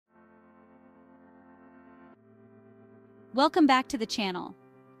Welcome back to the channel.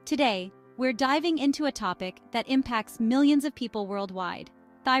 Today, we're diving into a topic that impacts millions of people worldwide: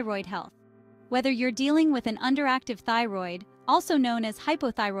 thyroid health. Whether you're dealing with an underactive thyroid, also known as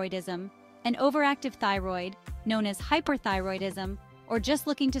hypothyroidism, an overactive thyroid, known as hyperthyroidism, or just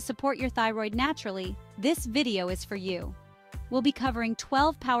looking to support your thyroid naturally, this video is for you. We'll be covering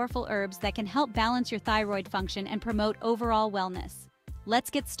 12 powerful herbs that can help balance your thyroid function and promote overall wellness. Let's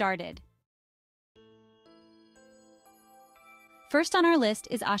get started. First on our list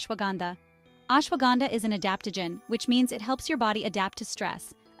is ashwagandha. Ashwagandha is an adaptogen, which means it helps your body adapt to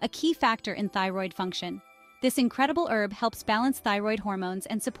stress, a key factor in thyroid function. This incredible herb helps balance thyroid hormones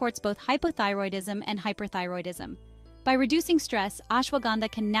and supports both hypothyroidism and hyperthyroidism. By reducing stress, ashwagandha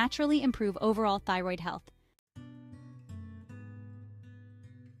can naturally improve overall thyroid health.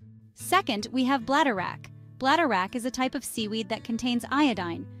 Second, we have bladderwrack. Bladderwrack is a type of seaweed that contains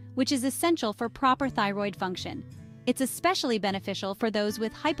iodine, which is essential for proper thyroid function. It's especially beneficial for those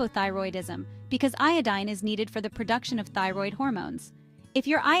with hypothyroidism because iodine is needed for the production of thyroid hormones. If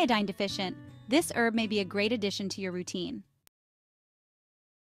you're iodine deficient, this herb may be a great addition to your routine.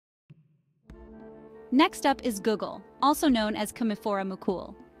 Next up is guggul, also known as Commiphora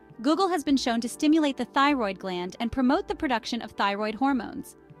mucul. Guggul has been shown to stimulate the thyroid gland and promote the production of thyroid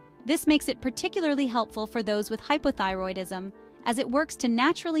hormones. This makes it particularly helpful for those with hypothyroidism, as it works to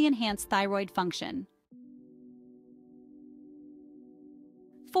naturally enhance thyroid function.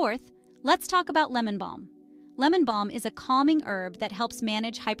 Fourth, let's talk about lemon balm. Lemon balm is a calming herb that helps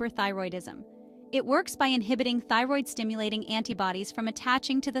manage hyperthyroidism. It works by inhibiting thyroid-stimulating antibodies from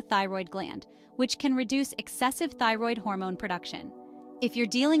attaching to the thyroid gland, which can reduce excessive thyroid hormone production. If you're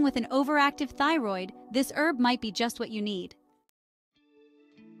dealing with an overactive thyroid, this herb might be just what you need.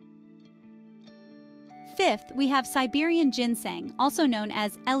 Fifth, we have Siberian ginseng, also known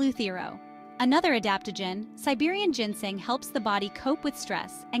as eleuthero. Another adaptogen, Siberian ginseng helps the body cope with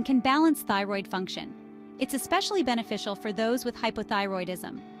stress and can balance thyroid function. It's especially beneficial for those with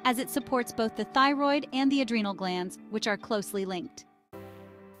hypothyroidism, as it supports both the thyroid and the adrenal glands, which are closely linked.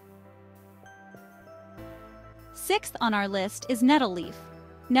 Sixth on our list is nettle leaf.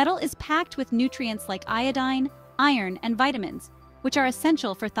 Nettle is packed with nutrients like iodine, iron, and vitamins, which are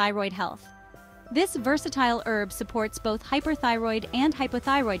essential for thyroid health. This versatile herb supports both hyperthyroid and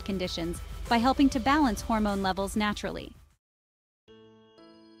hypothyroid conditions by helping to balance hormone levels naturally.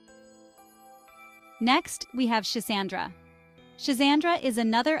 Next, we have Schisandra. Schisandra is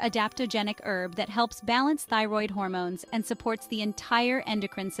another adaptogenic herb that helps balance thyroid hormones and supports the entire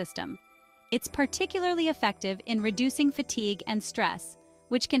endocrine system. It's particularly effective in reducing fatigue and stress,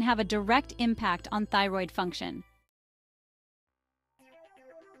 which can have a direct impact on thyroid function.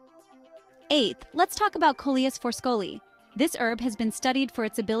 Eighth, let's talk about Coleus forskolii. This herb has been studied for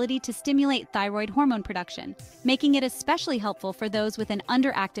its ability to stimulate thyroid hormone production, making it especially helpful for those with an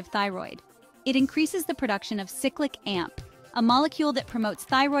underactive thyroid. It increases the production of cyclic AMP, a molecule that promotes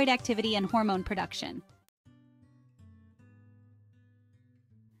thyroid activity and hormone production.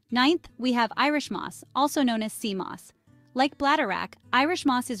 Ninth, we have Irish moss, also known as sea moss. Like bladderwrack, Irish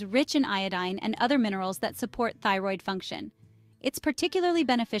moss is rich in iodine and other minerals that support thyroid function. It's particularly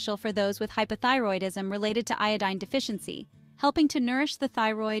beneficial for those with hypothyroidism related to iodine deficiency, helping to nourish the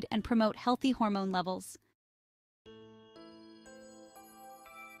thyroid and promote healthy hormone levels.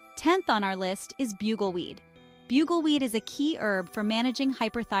 10th on our list is bugleweed. Bugleweed is a key herb for managing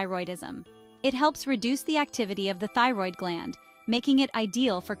hyperthyroidism. It helps reduce the activity of the thyroid gland, making it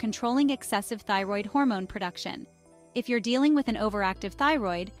ideal for controlling excessive thyroid hormone production. If you're dealing with an overactive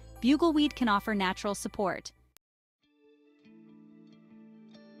thyroid, bugleweed can offer natural support.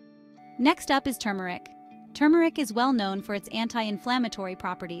 Next up is turmeric. Turmeric is well known for its anti-inflammatory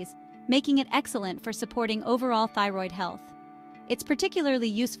properties, making it excellent for supporting overall thyroid health. It's particularly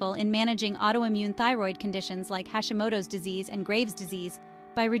useful in managing autoimmune thyroid conditions like Hashimoto's disease and Graves' disease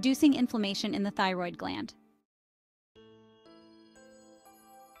by reducing inflammation in the thyroid gland.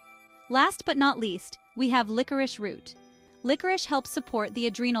 Last but not least, we have licorice root. Licorice helps support the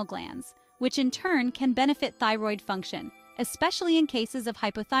adrenal glands, which in turn can benefit thyroid function, especially in cases of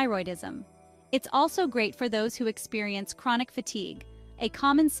hypothyroidism. It's also great for those who experience chronic fatigue, a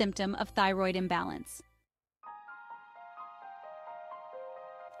common symptom of thyroid imbalance.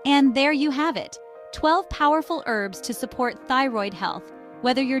 And there you have it, 12 powerful herbs to support thyroid health,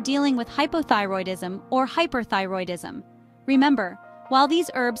 whether you're dealing with hypothyroidism or hyperthyroidism. Remember, while these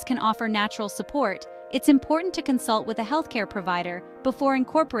herbs can offer natural support, it's important to consult with a healthcare provider before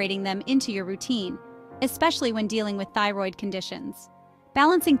incorporating them into your routine, especially when dealing with thyroid conditions.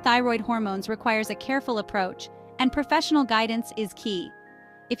 Balancing thyroid hormones requires a careful approach, and professional guidance is key.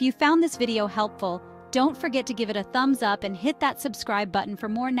 If you found this video helpful, Don't forget to give it a thumbs up and hit that subscribe button for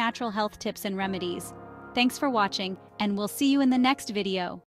more natural health tips and remedies. Thanks for watching, and we'll see you in the next video.